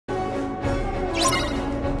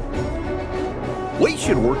We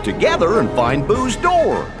should work together and find Boo's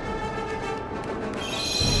door.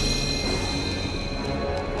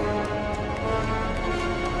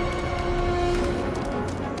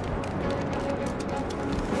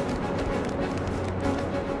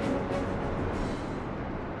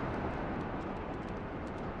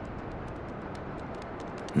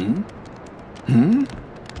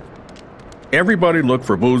 Everybody look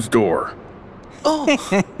for Boo's door. Oh.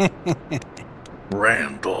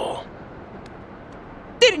 Randall.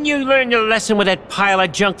 Didn't you learn your lesson with that pile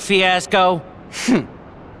of junk fiasco?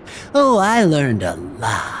 Oh, I learned a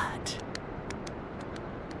lot.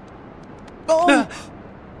 Oh.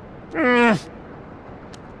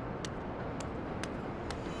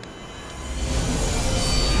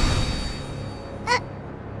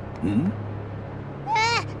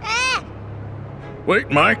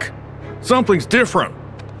 Wait, Mike. Something's different.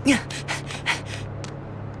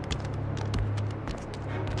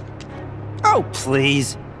 Oh,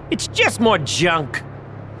 please. It's just more junk.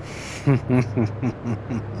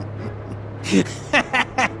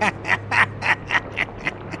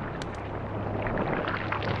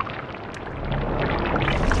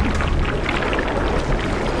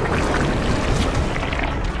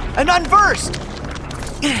 An unversed!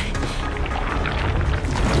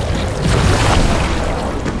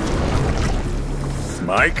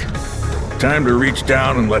 Mike, time to reach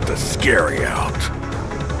down and let the scary out.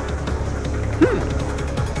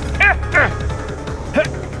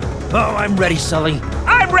 Oh, I'm ready, Sully.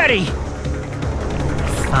 I'm ready!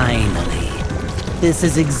 Finally. This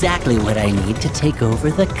is exactly what I need to take over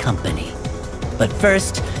the company. But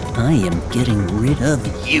first, I am getting rid of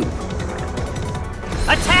you.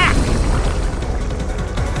 Attack!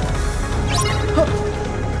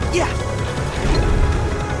 Yeah!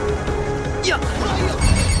 Yeah!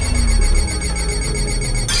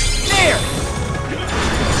 There!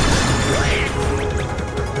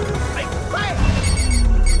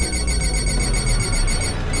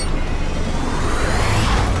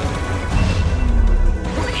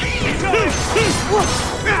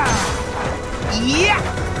 Yeah!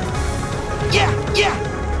 Yeah! Yeah!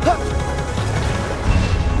 Huh.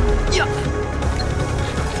 Yeah!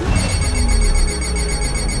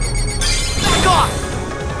 Back off!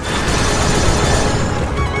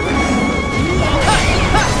 Ha!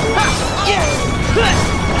 Ha! Ha! Yeah! Ha!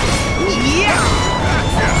 Yeah!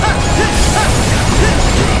 Ha! Ha!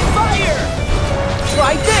 Fire!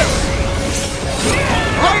 Try this!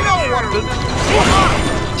 I know what to do!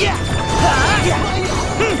 Yeah! Ha! Yeah!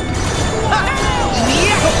 Ha!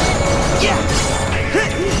 Yeah! Yeah!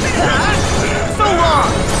 So long!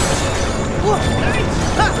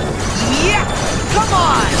 Yeah! Come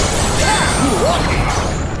on!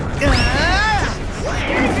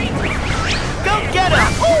 Go get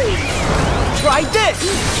him! Try this!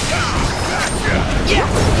 Yeah!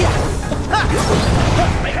 Yeah! Yeah!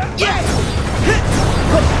 Yeah!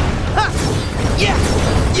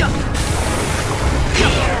 Yeah!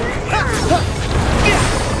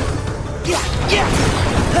 Yeah! Yeah!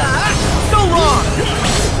 So long!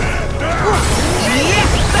 Yeah!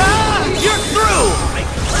 You're through!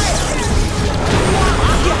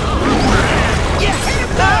 Yeah!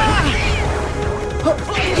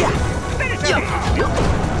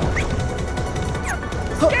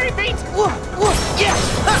 Scary feet! Yeah!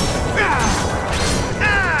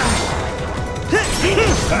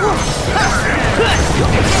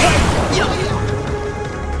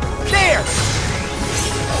 There!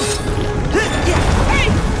 Hey!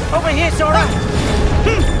 Over here, Sora!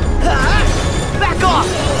 Back off!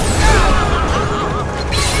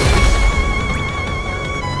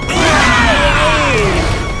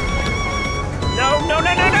 No, no,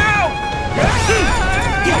 no, no, no!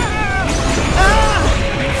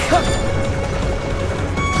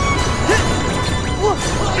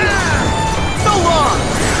 So long!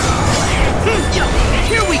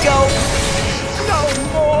 Here we go! No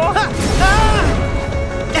more!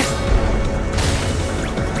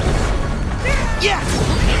 Yeah!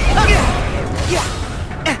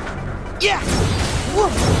 Yeah! Yeah!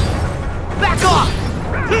 Back off!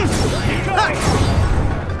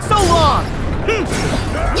 So long!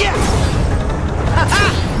 Yeah!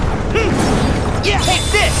 Yeah! Take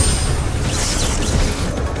this!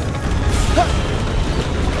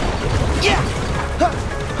 Yeah!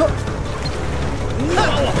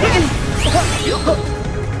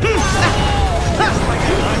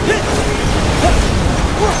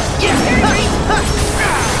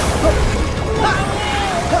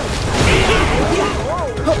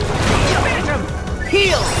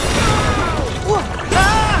 Heal!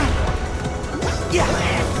 Yeah!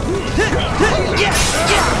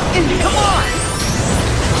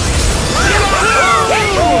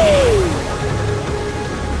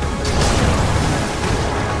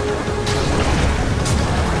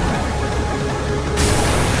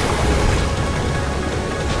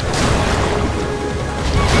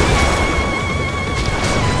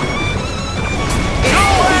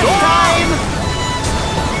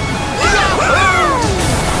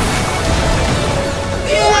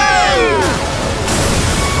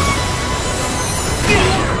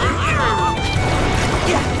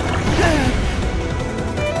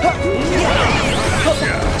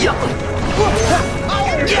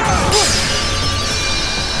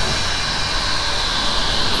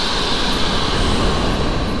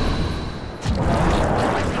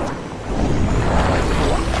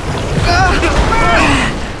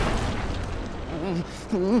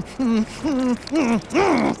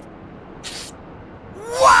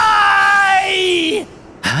 Why?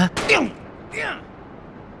 Huh?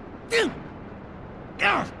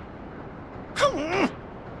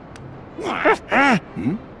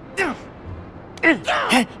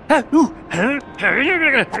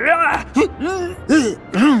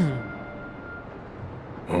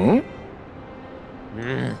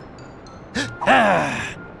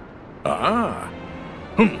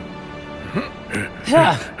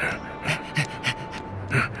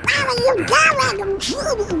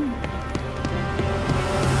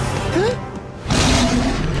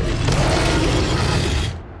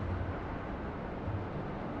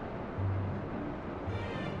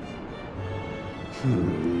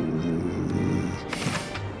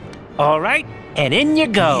 All right, and in you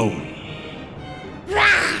go.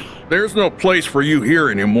 There's no place for you here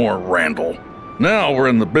anymore, Randall. Now we're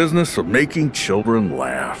in the business of making children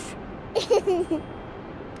laugh.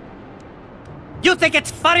 You think it's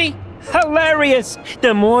funny? Hilarious.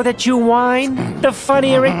 The more that you whine, the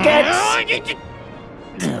funnier it gets.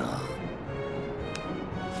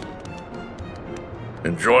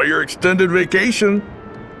 Enjoy your extended vacation.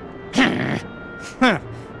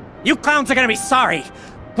 You clowns are gonna be sorry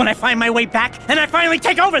when I find my way back and I finally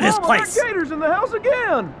take over this place. Gators in the house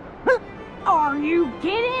again. Are you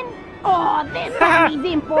kidding? Oh, this time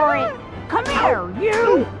he's in for it. Come here,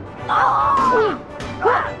 you. Oh.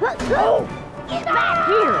 Get back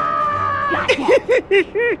here.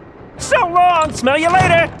 Gotcha. So long. Smell you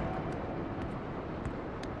later.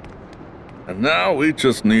 And now we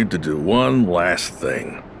just need to do one last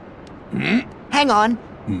thing. Hang on.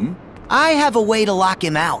 I have a way to lock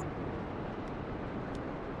him out.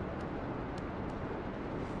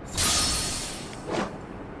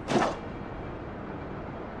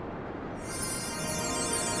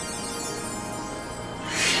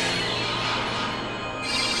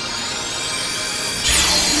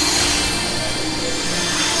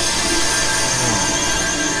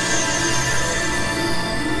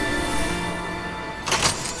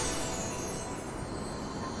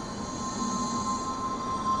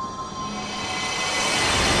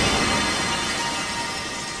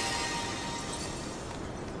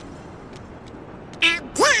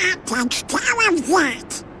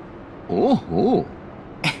 Oh.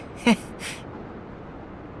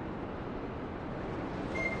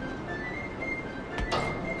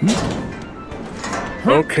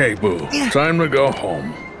 Okay, Boo. Time to go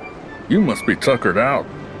home. You must be tuckered out,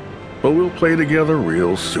 but we'll play together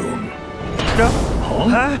real soon.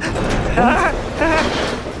 Huh?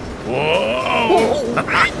 Whoa!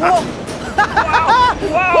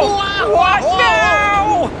 Whoa! What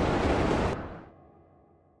now?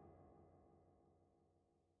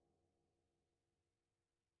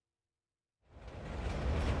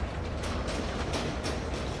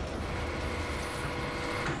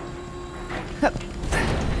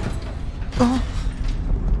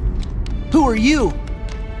 Who are you?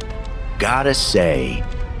 Gotta say,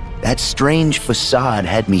 that strange facade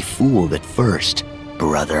had me fooled at first,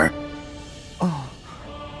 brother.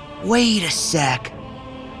 Wait a sec.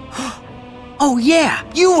 Oh yeah,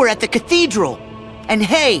 you were at the cathedral. And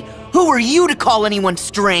hey, who are you to call anyone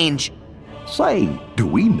strange? Say, do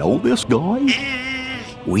we know this guy?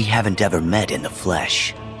 We haven't ever met in the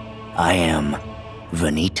flesh. I am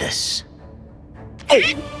Vanitas.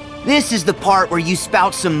 This is the part where you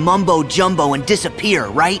spout some mumbo-jumbo and disappear,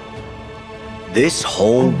 right? This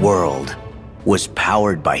whole world was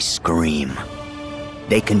powered by Scream.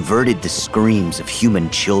 They converted the screams of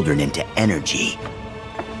human children into energy.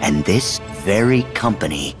 And this very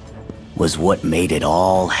company was what made it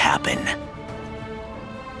all happen.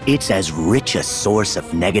 It's as rich a source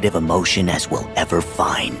of negative emotion as we'll ever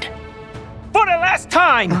find. For the last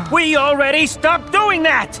time, we already stopped doing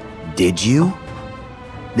that. Did you?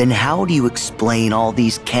 Then how do you explain all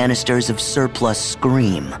these canisters of surplus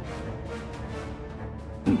Scream?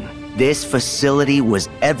 This facility was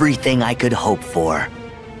everything I could hope for,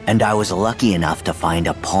 and I was lucky enough to find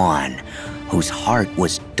a pawn whose heart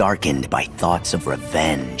was darkened by thoughts of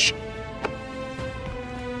revenge.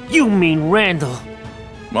 You mean Randall?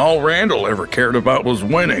 All Randall ever cared about was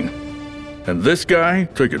winning. And this guy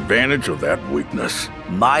took advantage of that weakness.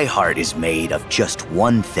 My heart is made of just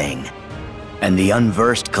one thing, and the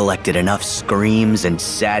unversed collected enough screams and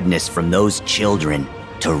sadness from those children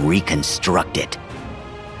to reconstruct it.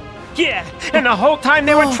 Yeah, and the whole time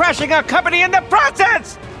they were trashing our company in the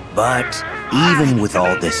process! But even with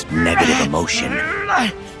all this negative emotion,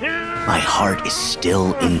 my heart is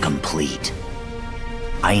still incomplete.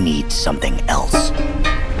 I need something else.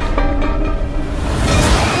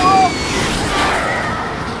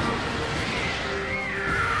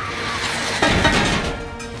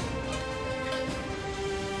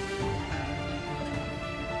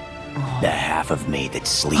 The half of me that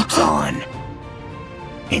sleeps on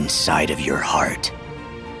inside of your heart.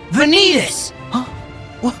 Vanitas! Huh?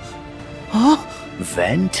 What? Huh?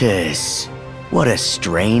 Ventus. What a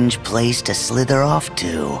strange place to slither off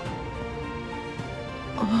to.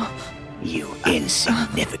 You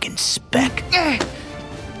insignificant speck.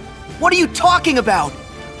 What are you talking about?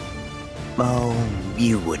 Oh,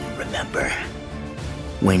 you wouldn't remember.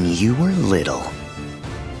 When you were little,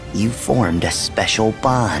 you formed a special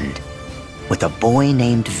bond with a boy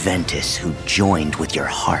named Ventus who joined with your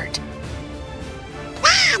heart.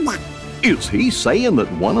 Is he saying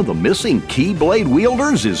that one of the missing Keyblade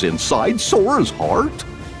wielders is inside Sora's heart?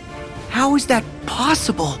 How is that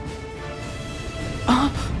possible?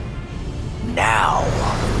 Now,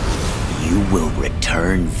 you will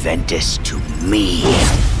return Ventus to me.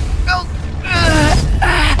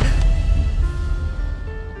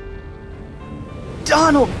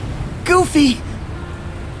 Donald! Goofy!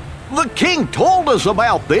 The king told us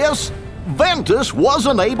about this. Ventus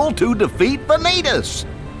wasn't able to defeat Vanitas.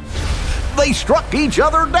 They struck each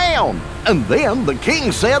other down, and then the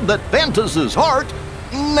king said that Ventus's heart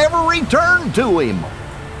never returned to him.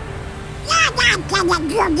 You're not gonna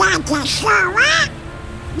do that to Sora!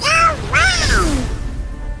 No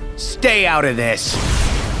way! Stay out of this.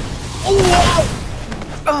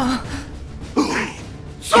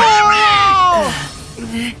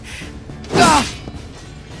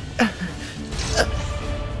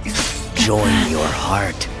 Join your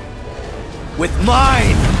heart With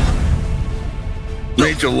mine!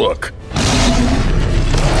 Need you look.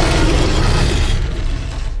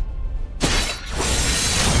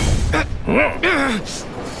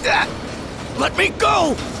 Let me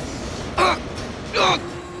go!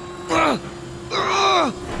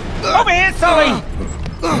 Over here, Sully!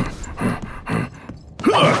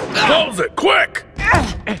 Close it, quick!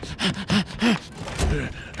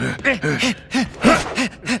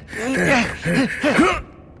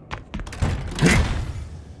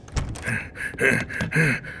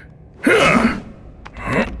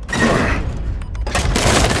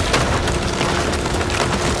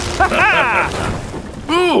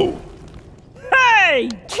 Boo! Hey!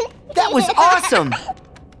 That was awesome!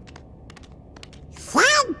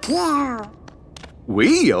 Thank you!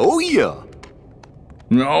 We owe you.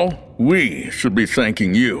 No, we should be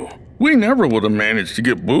thanking you. We never would have managed to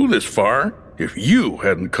get Boo this far if you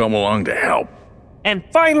hadn't come along to help. And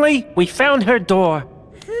finally, we found her door.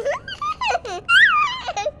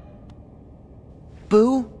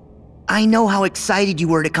 Boo, I know how excited you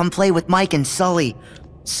were to come play with Mike and Sully.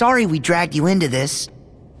 Sorry we dragged you into this.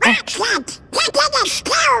 Rocket! You didn't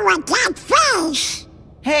scare with that face!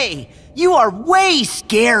 Hey, you are way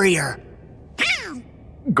scarier!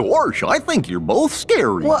 Gosh, I think you're both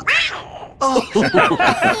scary. What?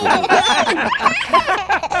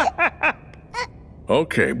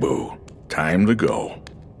 Okay, Boo. Time to go.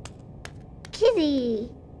 Kitty.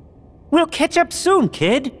 We'll catch up soon,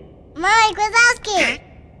 kid. Mike Wazowski!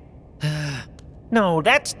 No,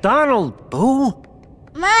 that's Donald, Boo.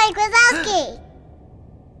 Mike Wazowski!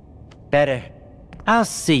 Better. I'll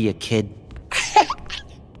see you, kid.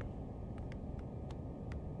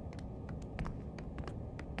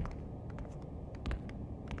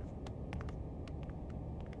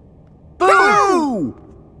 Boo!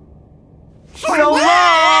 So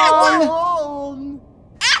long!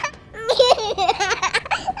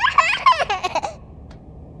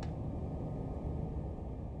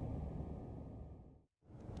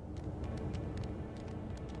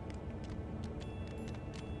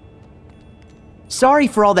 Sorry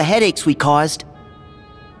for all the headaches we caused.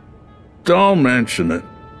 Don't mention it.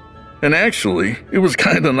 And actually, it was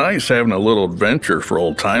kind of nice having a little adventure for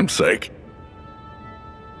old time's sake.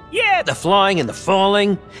 Yeah, the flying and the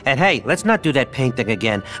falling. And hey, let's not do that painting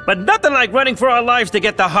again. But nothing like running for our lives to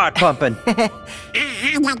get the heart pumping. I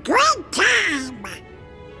had a great time!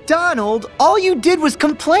 Donald, all you did was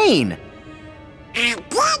complain. I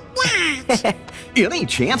did not! Any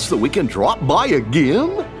chance that we can drop by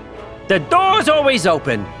again? The door's always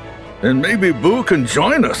open. And maybe Boo can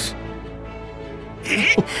join us.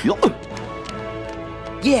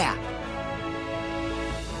 Yeah.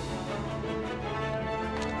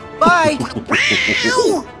 Bye!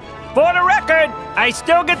 For the record, I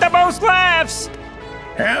still get the most laughs.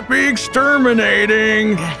 Happy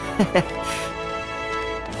exterminating!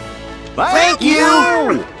 Thank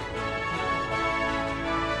you!